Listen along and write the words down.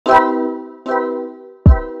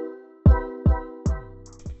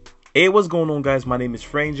Hey, what's going on guys, my name is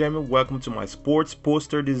Frank Jamin. Welcome to my sports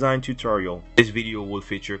poster design tutorial. This video will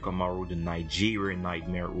feature Kamaru, the Nigerian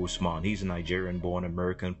Nightmare Usman. He's a Nigerian born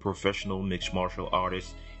American professional mixed martial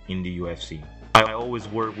artist in the UFC. I always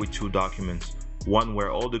work with two documents, one where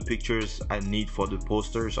all the pictures I need for the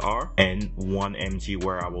posters are, and one empty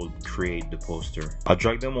where I will create the poster. I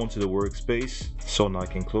drag them onto the workspace, so now I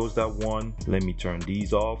can close that one. Let me turn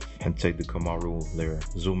these off and take the Kamaru layer.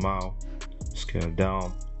 Zoom out, scale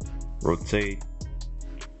down, rotate.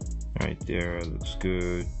 Right there, looks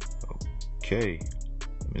good. Okay,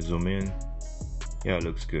 let me zoom in. Yeah, it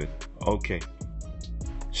looks good. Okay,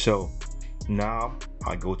 so now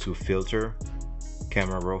I go to filter,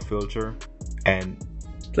 camera raw filter, and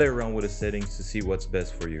play around with the settings to see what's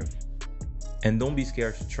best for you. And don't be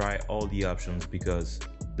scared to try all the options, because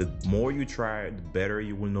the more you try, the better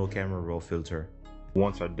you will know camera raw filter.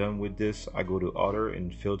 Once I'm done with this, I go to other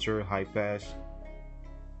and filter, high pass,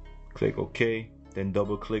 click OK, then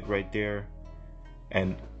double click right there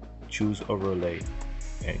and choose overlay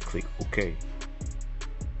and click OK.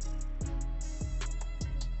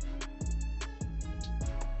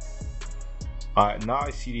 Now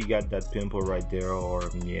I see he got that pimple right there, or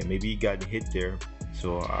yeah, maybe he got hit there,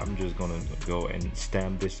 so I'm just gonna go and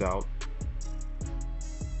stamp this out.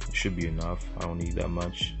 It should be enough, I don't need that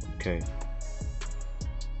much. Okay,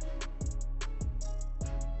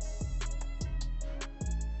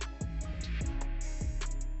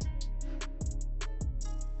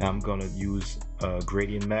 now I'm gonna use a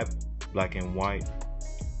gradient map, black and white.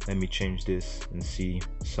 Let me change this and see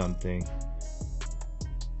something.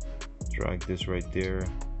 Drag this right there.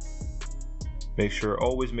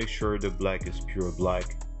 Always make sure the black is pure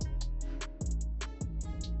black.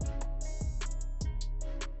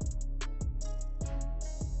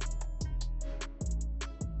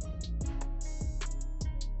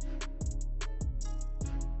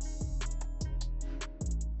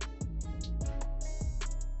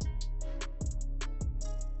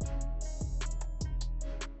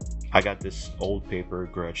 I got this old paper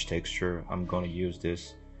grudge texture. I'm gonna use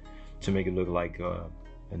this to make it look like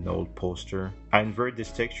an old poster. I invert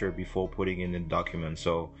this texture before putting in the document,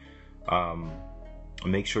 so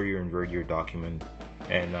make sure you invert your document.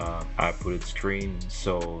 And I put it screen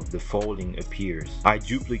so the folding appears. I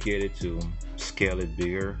duplicate it to scale it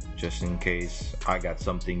bigger, just in case I got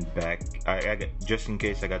something back. Just in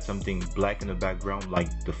case I got something black in the background,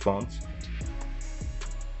 like the font.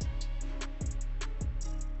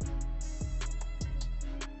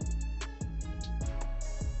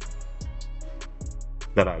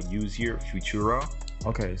 That I use here, Futura.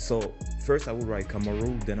 Okay, so first I will write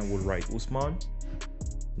Kamaru, then I will write Usman.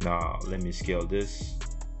 Now let me scale this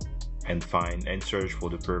and find and search for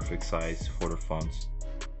the perfect size for the fonts.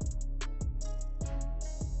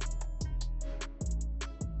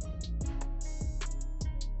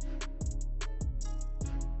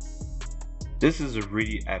 This is a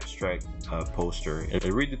really abstract poster. It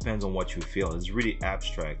really depends on what you feel. It's really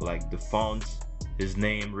abstract, like the fonts, his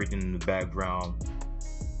name written in the background.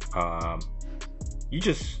 You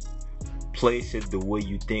just place it the way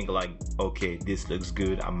you think, like, okay, this looks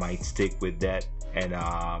good, I might stick with that, and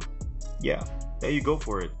yeah, there you go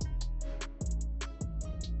for it.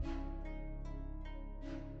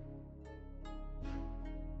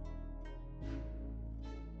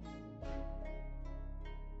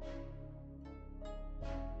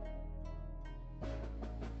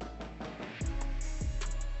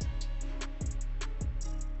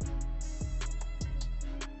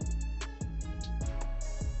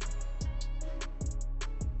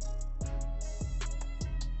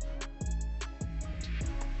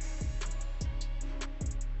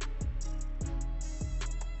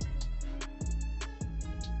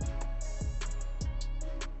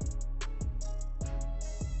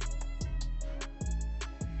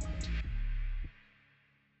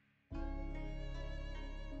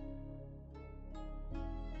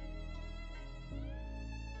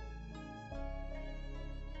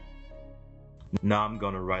 Now I'm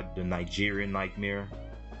gonna write the Nigerian Nightmare.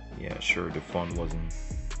 Yeah, sure, the font wasn't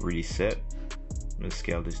really set. Let's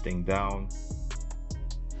scale this thing down.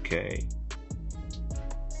 Okay,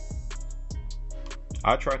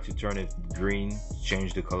 I tried to turn it green,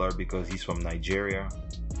 change the color because he's from Nigeria,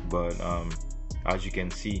 but as you can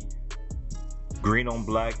see, green on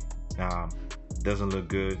black doesn't look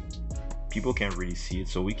good. People can't really see it,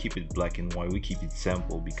 so we keep it black and white. We keep it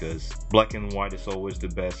simple because black and white is always the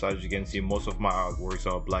best. As you can see, most of my artworks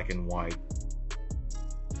are black and white.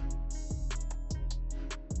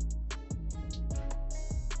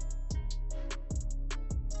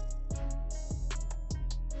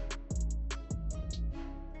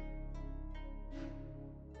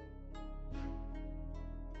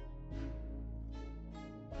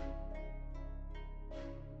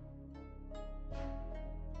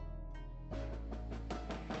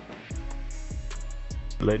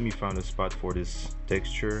 Let me find a spot for this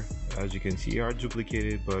texture. As you can see here, I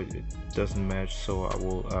duplicated, but it doesn't match, so I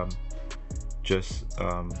will just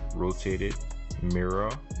rotate it,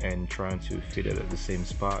 mirror, and trying to fit it at the same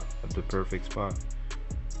spot, at the perfect spot.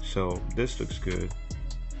 So this looks good.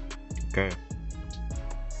 Okay.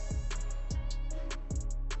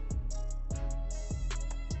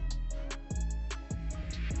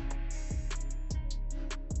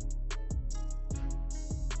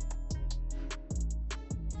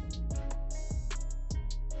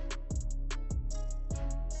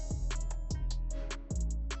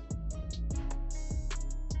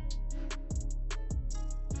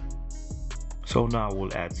 So now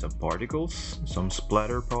we'll add some particles, some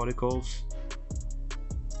splatter particles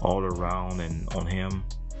all around and on him.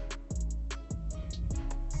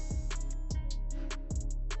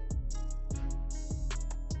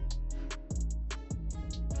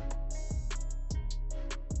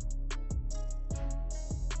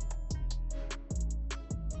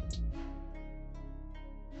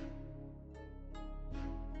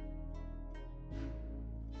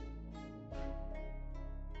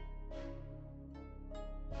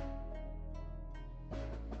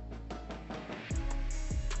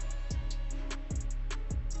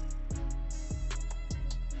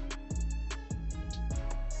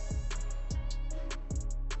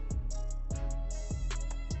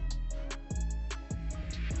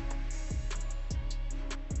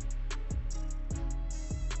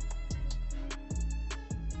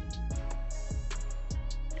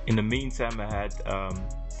 In the meantime, I had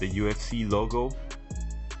the UFC logo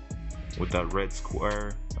with that red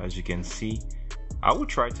square, as you can see. I will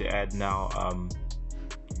try to add now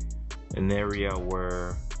an area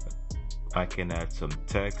where I can add some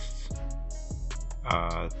text.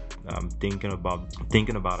 I'm thinking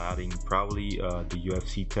about adding probably the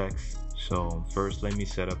UFC text. So first, let me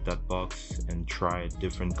set up that box and try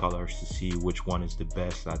different colors to see which one is the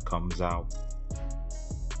best that comes out.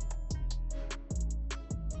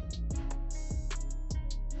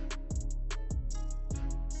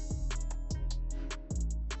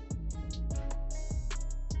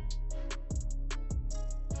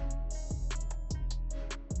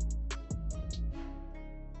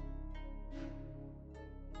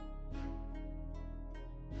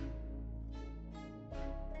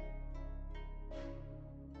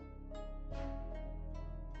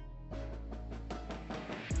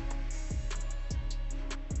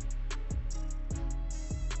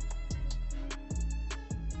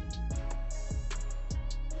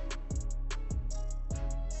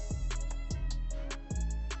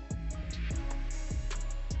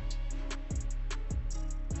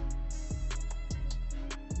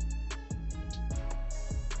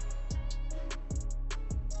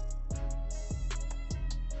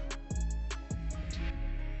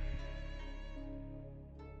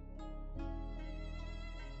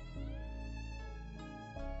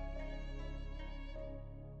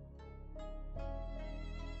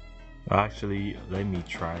 Actually, let me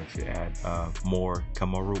try to add more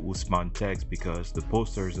Kamaru Usman text, because the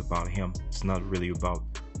poster is about him. It's not really about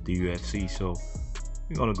the UFC. So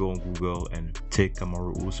we're gonna go on Google and take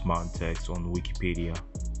Kamaru Usman text on Wikipedia.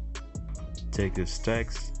 Take this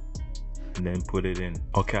text and then put it in.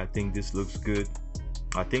 Okay, I think this looks good.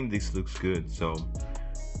 So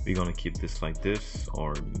we're gonna keep this like this,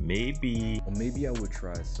 or maybe I would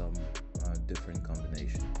try some different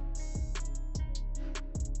combination.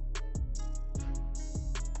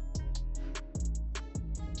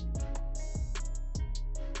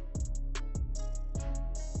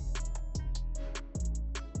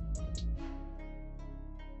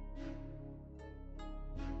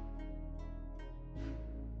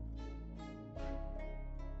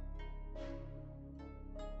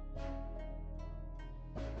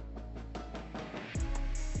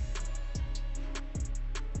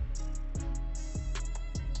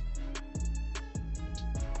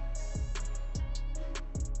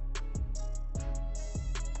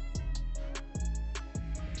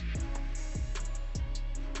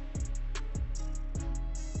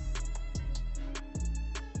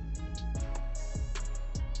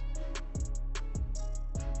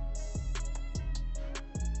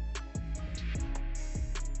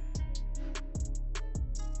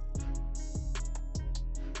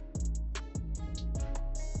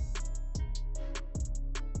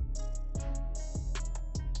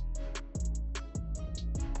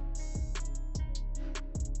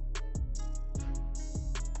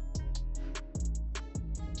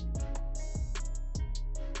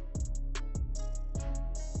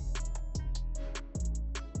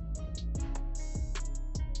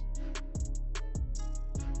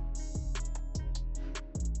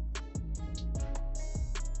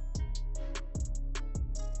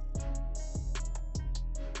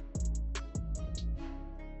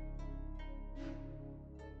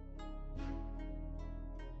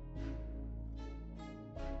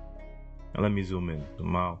 And let me zoom in,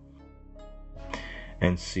 zoom out,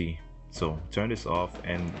 and see. So turn this off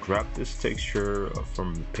and grab this texture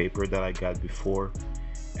from the paper that I got before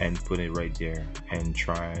and put it right there and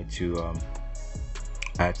try to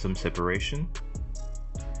add some separation.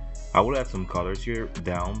 I will add some colors here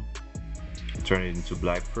down, turn it into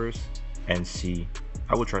black first, and see.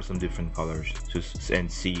 I will try some different colors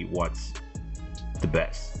and see what's the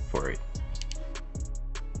best for it.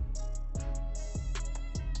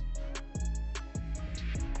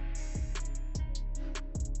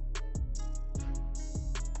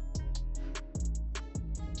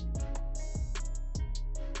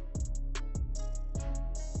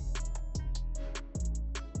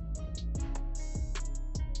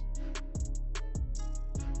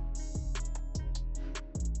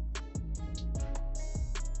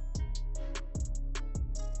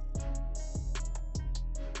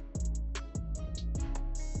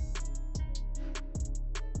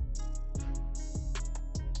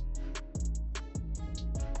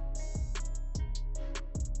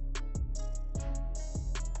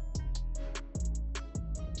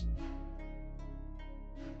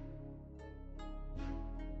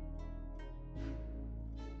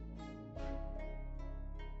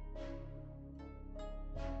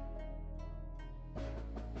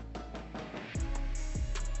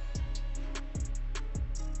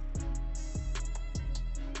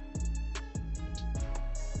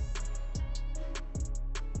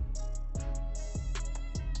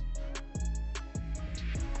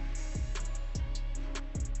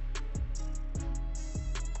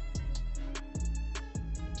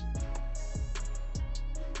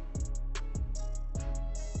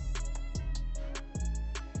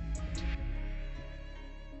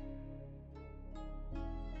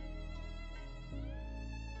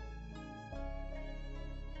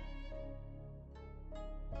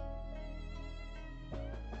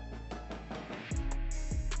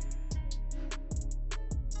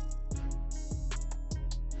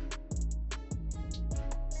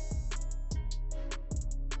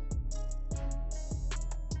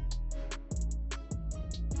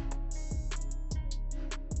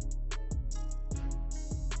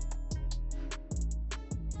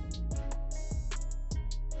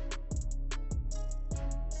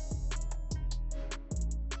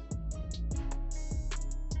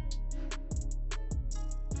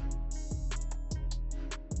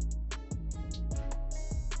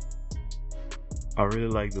 I really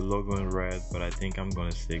like the logo in red, but I think I'm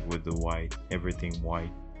gonna stick with the white, everything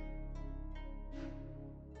white.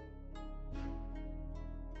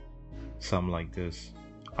 Something like this.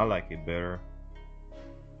 I like it better.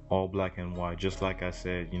 All black and white, just like I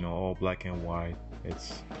said, you know, all black and white.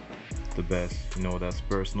 It's the best, you know, that's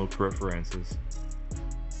personal preferences.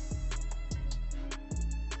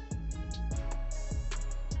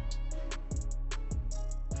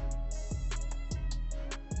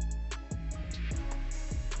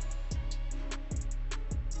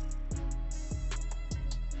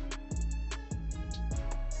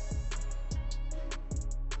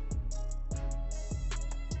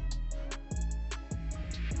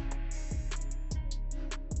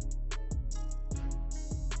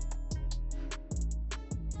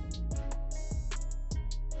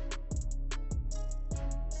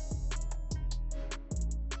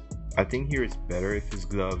 I think here it's better if his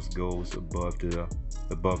gloves goes above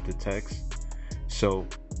the text. So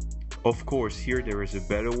of course here there is a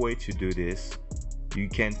better way to do this. You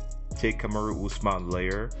can take Kamaru Usman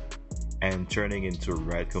layer and turning into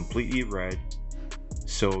red, completely red,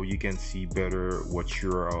 so you can see better what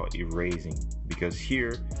you're erasing, because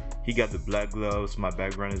here he got the black gloves, my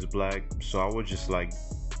background is black, so I was just like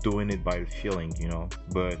doing it by feeling, you know,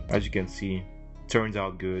 but as you can see, turns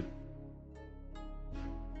out good.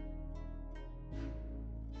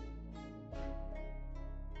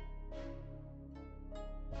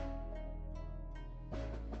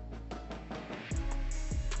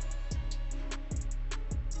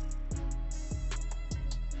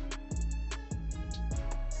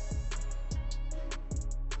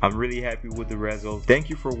 I'm really happy with the result. Thank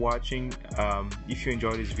you for watching. If you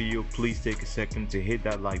enjoyed this video, please take a second to hit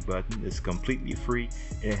that like button. It's completely free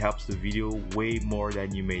and it helps the video way more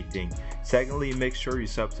than you may think. Secondly, make sure you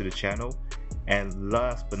sub to the channel, and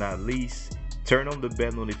last but not least, turn on the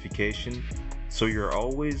bell notification so you're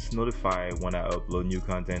always notified when I upload new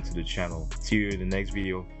content to the channel. See you in the next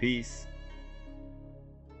video. Peace.